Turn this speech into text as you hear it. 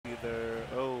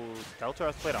Skelter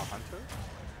has played a Hunter?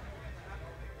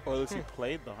 Or at least he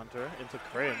played the Hunter into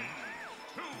Crim.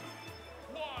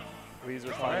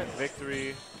 Weezer finding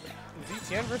victory.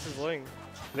 ZeroTwoNone versus Ling.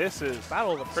 This is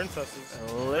Battle of the Princesses.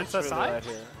 Princess High? right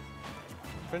here.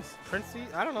 Princey?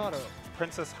 I don't know how to.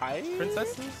 Princess High?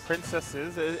 Princesses?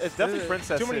 Princesses. It's definitely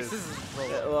princesses. Too many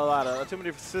scissors. A lot of too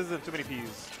many scissors and too many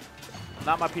P's.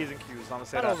 Not my P's and Q's. I'm gonna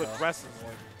say Battle that. of the dresses.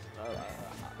 Like.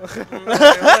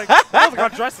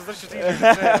 got dresses. That's just easier to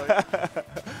say.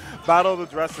 Like. Battle of the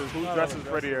dresses. Whose dress is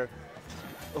prettier?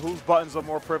 Whose buttons are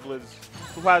more privileged?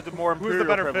 Who has the more imperial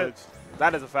privilege?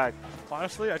 That is a fact.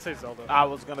 Honestly, I'd say Zelda. I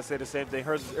was gonna say the same thing.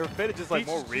 Her fit is just like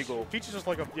more regal. Peach is just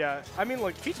like a I mean,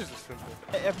 like Peach is just simple.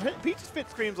 Peach's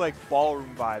fit screams like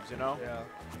ballroom vibes, you know? Yeah.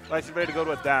 Like she's ready to go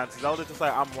to a dance. Zelda's just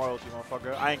like, I'm royalty,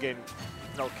 motherfucker. I ain't getting,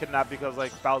 kidnapped because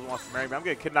like Bowser wants to marry me. I'm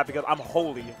getting kidnapped because I'm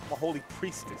holy. I'm a holy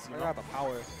priestess. You know? I got the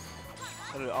power.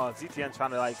 ZeroTwoNone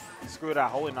trying to like screw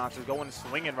that holy nonsense, going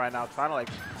swinging right now, trying to like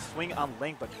swing on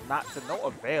Link, but not to no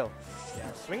avail. Yeah,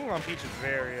 swinging on Peach is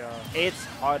very. It's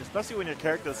hard, especially when your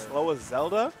character's slow as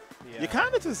Zelda. Yeah. You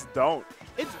kind of just don't.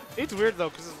 It's weird though,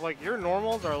 because it's like your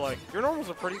normals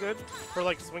are pretty good for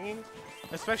like swinging,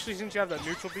 especially since you have that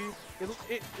neutral B.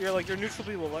 Your neutral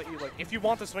B will let you like if you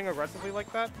want to swing aggressively like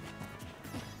that,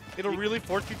 it'll really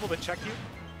force people to check you.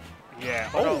 Yeah.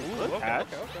 But Okay.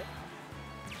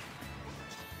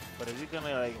 But is he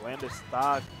gonna like land his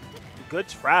stock? Good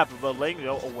trap, but Ling,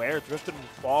 aware, drifted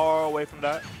far away from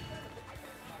that.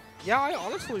 Yeah, I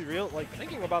honestly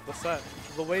thinking about the set,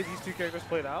 the way these two characters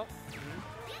played out.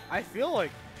 I feel like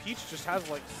Peach just has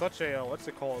like such a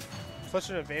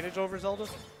such an advantage over Zelda,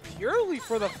 purely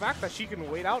for the fact that she can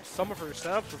wait out some of her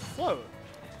setups with float.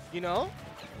 You know,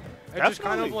 and just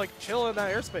kind of like chill in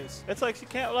that airspace. It's like she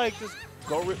can't like just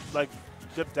go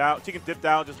dip down. She can dip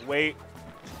down, just wait.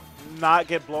 Not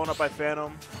get blown up by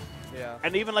Phantom. Yeah.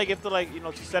 And even like if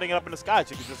she's setting it up in the sky,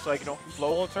 she could just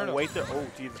float and wait there. Oh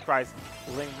Jesus Christ!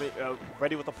 Ling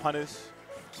ready with the punish.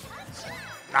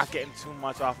 Not getting too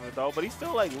much off of it though, but he's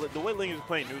still like the way Ling is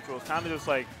playing neutral. It's kind of just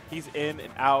like he's in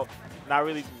and out, not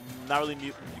really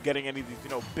getting any of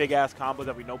these big ass combos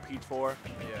that we know Peach for.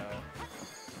 Yeah.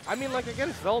 I mean like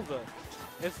against Zelda,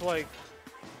 it's like.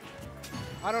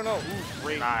 I don't know. Ooh,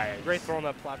 great throw on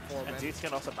that platform. And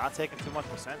ZeroTwoNone also not taking too much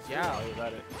percent. Yeah,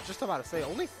 just about to say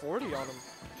only 40 on him.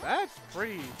 That's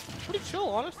pretty chill,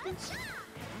 honestly.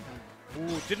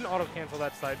 Ooh, didn't auto cancel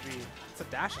that side B. It's a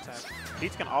dash attack.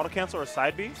 Peach can auto cancel or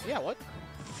side B? Yeah. What?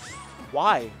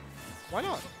 Why? Why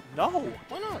not? No.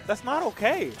 Why not? That's not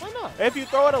okay. Why not? If you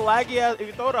throw it if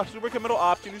you throw it a super committal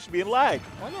option, you should be in lag.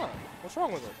 Why not? What's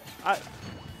wrong with it?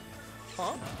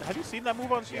 Huh? Have you seen that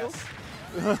move on Shield? Yes.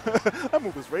 That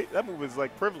move is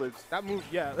like privileged. That move,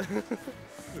 yeah.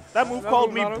 that move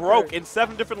called me broke in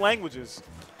 7 different languages.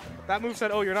 That move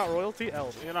said, "Oh, you're not royalty."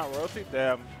 L. You're not royalty.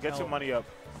 Damn. Get your money up.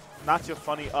 Not your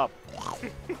funny up.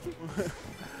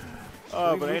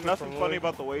 But ain't nothing funny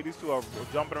about the way these two are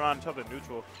jumping around each other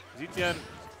neutral. ZeroTwoNone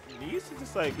needs to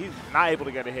just like he's not able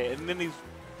to get a hit, and then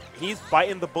he's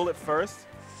biting the bullet first.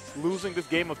 Losing this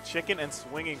game of chicken and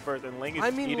swinging first, and Ling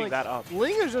is eating that up.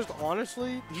 Ling is just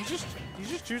honestly, he's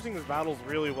just choosing his battles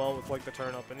really well with like the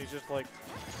turn up, and he's just like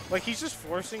he's just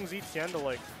forcing ZeroTwoNone to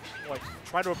like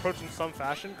try to approach in some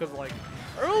fashion, because like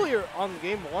earlier on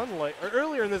game 1, or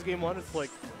earlier in this game 1, it's like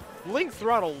Ling threw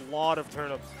out a lot of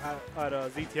turn-ups at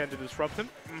ZeroTwoNone to disrupt him,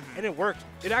 and it worked.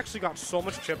 It actually got so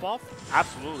much chip off.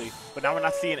 Absolutely, but now we're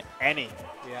not seeing any.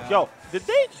 Yeah. Yo, did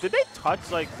they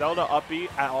touch like Zelda up B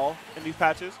at all in these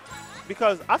patches?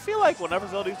 Because I feel like whenever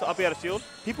Zelda used to up B at a shield,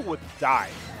 people would die.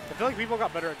 I feel like people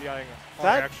got better at DIing on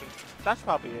reaction. That's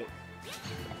probably it.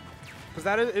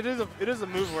 Because it is a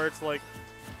move where it's like,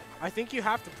 I think you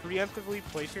have to preemptively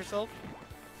place yourself.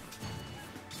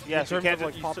 Yeah, in terms of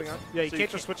like popping out. Yeah, you can't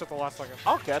just switch at the last second.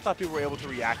 Okay, I thought people were able to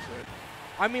react to it.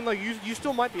 I mean, like you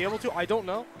still might be able to. I don't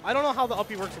know. I don't know how the up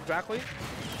B works exactly.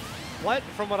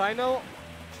 From what I know,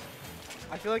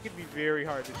 I feel like it'd be very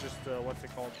hard to just what's it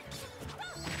called?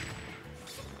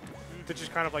 To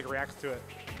just kind of like react to it.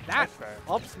 That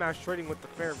up smash trading with the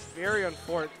fair, very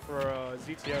unfortunate for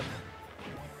ZeroTwoNone.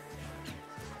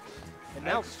 And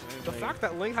now, the fact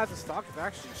that Ling has a stock is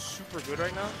actually super good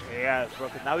right now. Yeah, bro,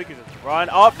 because now we can just run.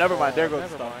 Oh, never mind. There goes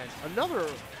the stock. Another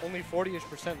only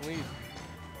 40-ish% lead.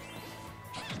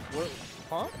 What?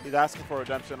 Huh? He's asking for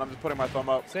redemption. I'm just putting my thumb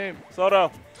up. Same. Soto.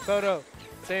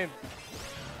 Same.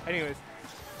 Anyways.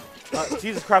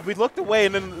 Jesus Christ, we looked away,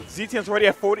 and then ZeroTwoNone's already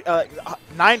at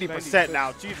 90%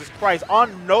 now. Jesus Christ,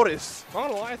 on notice. Not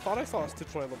gonna lie, I thought I saw a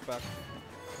Stitch when I looked back.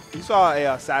 You saw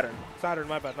a Saturn. Saturn,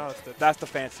 my bad, not a Stitch. That's the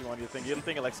fancy one. You're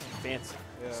thinking like something fancy,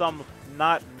 some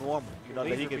not normal, that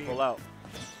he can pull out.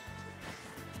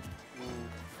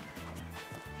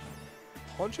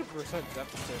 100%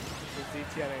 deficit for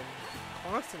ZTN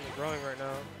and constantly growing right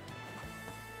now.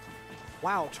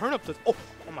 Wow, turn up the. Oh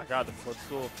my God, the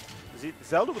footstool.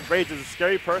 Zelda with Rage is a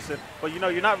scary person, but you know,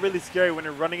 you're not really scary when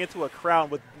you're running into a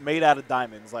crown made out of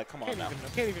diamonds. Like, come on now. I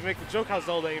can't even make the joke how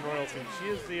Zelda ain't royalty. She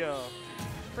is the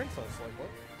princess. Like, what?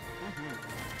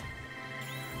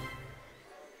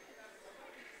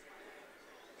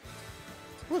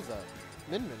 Who is that?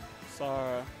 Min Min.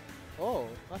 Sorry. Oh,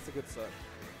 that's a good set.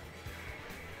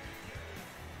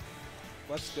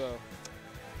 Let's go.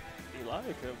 You like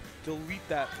him. Delete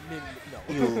that Min.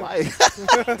 No. You like.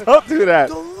 Don't do that.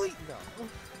 Delete. No.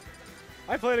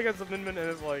 I played against the Min Min and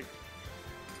it's like,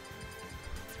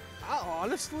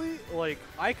 honestly, like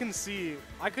I could see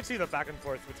the back and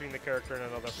forth between the character and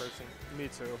another person. Me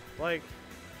too. Like,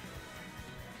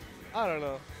 I don't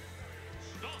know.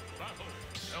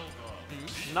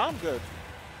 No, I'm good.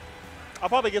 I'll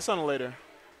probably get something later.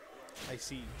 I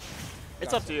see.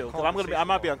 It's Got up to you. some Cause I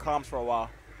might be on comms for a while.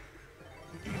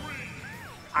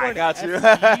 I What, got you.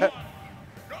 FD?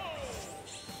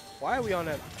 Why are we on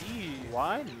FD?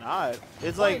 Why not?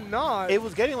 It's Why like not? it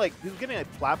was getting like he was getting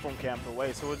like platform camped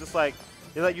away, so it was just like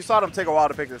you saw him take a while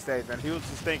to pick the stage, and he was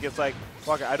just thinking it's like,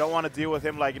 fuck it, I don't want to deal with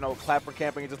him like platform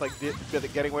camping and just like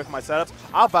getting away from my setups.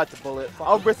 I'll bite the bullet.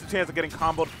 I'll risk the chance of getting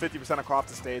comboed 50% across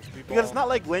the stage because it's not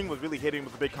like Ling was really hitting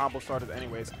with the big combo starters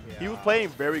anyways. Yeah. He was playing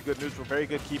very good neutral, very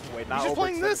good keep away, not just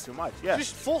playing overextending this too much. Yeah.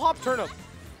 Just full hop turn up,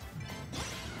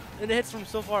 and it hits from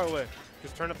so far away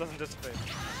because turn up doesn't dissipate.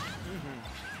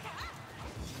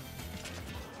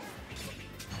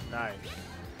 Nice.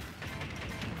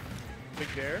 Big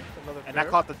dare, another. And dare.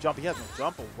 that caught the jump. He has no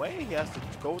jump away. He has to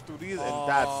go through these, and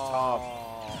that's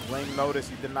tough. Ling noticed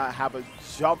he did not have a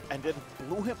jump and then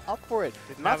blew him up for it.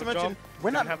 Didn't Not have to a mention, jump,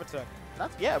 we're didn't not. have a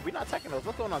tech. We're not teching those.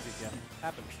 What's going on, ZTN?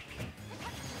 Happens.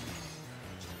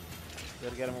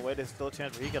 Gotta get him away. There's still a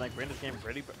chance where he can like bring this game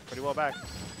pretty well back.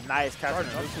 Nice catch.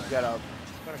 Neutral get up.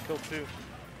 Got a kill too.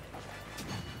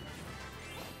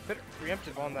 Bit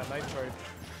preemptive on that night charge.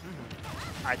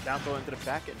 All right, down throw into the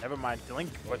back end. Never mind.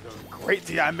 Ling with a great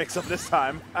DI mix up this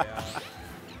time. Yeah.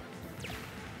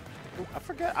 Ooh, I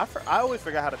forget. I always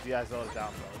forget how to DI Zelda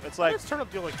down throw. It's like Let's turn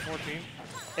up deal like 14.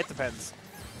 it depends.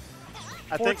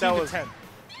 I 14 think that to was 10.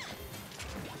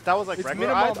 that was like Its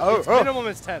regular. minimum, minimum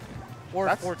is 10 or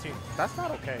That's- 14. That's not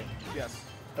okay. Yes.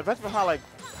 Depends on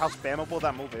how spammable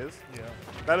that move is. Yeah.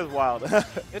 That is wild.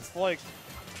 It's like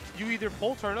you either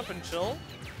pull turn up and chill.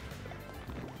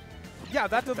 Yeah,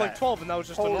 that did like Bad. 12, and that was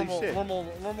just Holy a shit.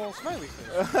 normal smiley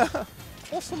thing.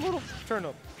 Also, a little turn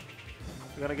up.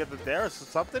 You're gonna get the dare or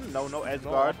something? No edge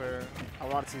No guard. up air. I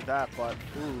want to see that, but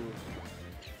ooh,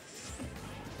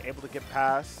 able to get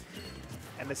past,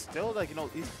 and it's still like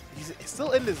he's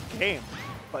still in this game,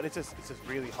 but it's just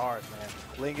really hard, man.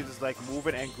 Ling is just like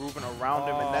moving and grooving around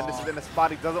him, and then this is in a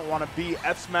spot he doesn't want to be.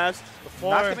 F smash,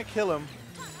 not gonna kill him.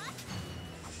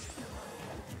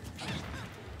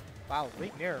 Wow,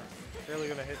 late nair. Barely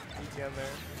gonna hit DTM there.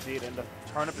 Indeed, and the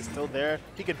turnip is still there.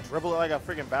 He can dribble it like a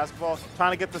freaking basketball,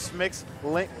 trying to get the smicks.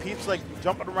 Peach like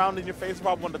jumping around in your face,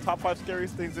 probably one of the top 5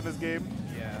 scariest things in this game.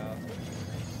 Yeah.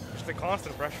 Just the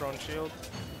constant pressure on shield.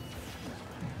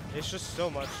 It's just so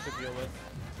much to deal with.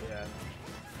 Yeah.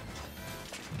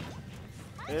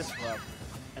 This rough.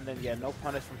 And then, yeah, no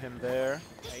punish from him there.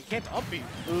 Yeah, you can't up beat.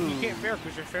 Ooh. You can't fair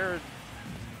because you're fair.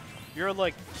 You're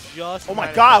like just. Oh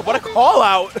my god, what a call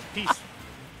out! Peace.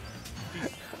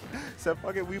 Said,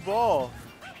 fuck it, we ball.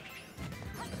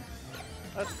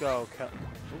 Let's go.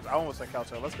 I almost said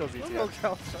Kelcha. Let's go, ZTN. Let's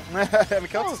go, Kelcha. I mean,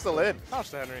 Kelcha's still in.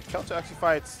 Couch to Henry. Kelcha actually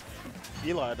fights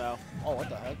Eli now. Oh, what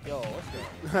the heck? Yo,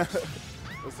 let's go.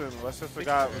 Listen, let's just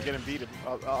forgot we're getting beat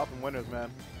up in winners, man.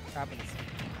 Happens.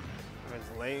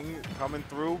 There's Ling coming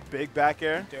through. Big back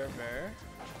air. Dare bear.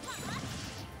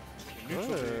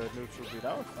 Neutral beat.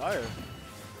 That was fire.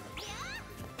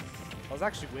 I was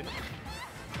actually winning.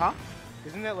 Huh?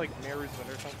 Isn't that like Nehru's win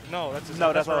or something? No, that's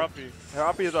that's her a- uppy. Her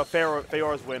uppy is a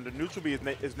Feyor's win. The neutral B is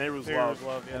Nehru's Nehru's love.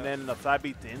 love, yeah. And then the side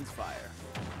B, Din's fire.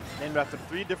 Named after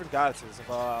 3 different goddesses of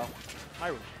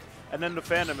Hyrule. And then the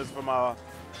fandom is from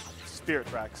Spirit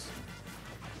Tracks.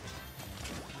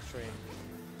 Train.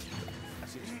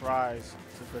 As he tries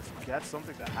to get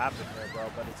something to happen here, bro,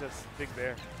 but it's just Big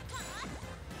bear.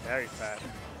 very fat.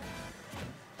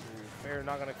 Bear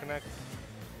not gonna connect.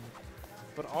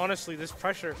 But honestly, this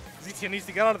pressure, ZTN needs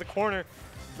to get out of the corner.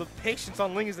 The patience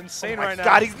on Ling is insane Oh my right now.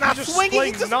 God, he's not just swinging,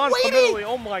 playing he's just non-committally. waiting.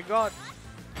 Oh my god.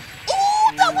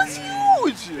 Oh, that was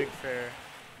huge! Big fair.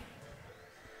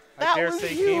 That I dare was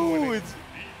say game winning. huge!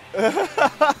 I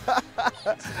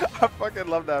fucking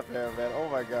love that pair, man. Oh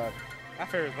my god. That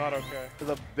fair is not okay. To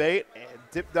the bait and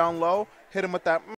dip down low. Hit him with that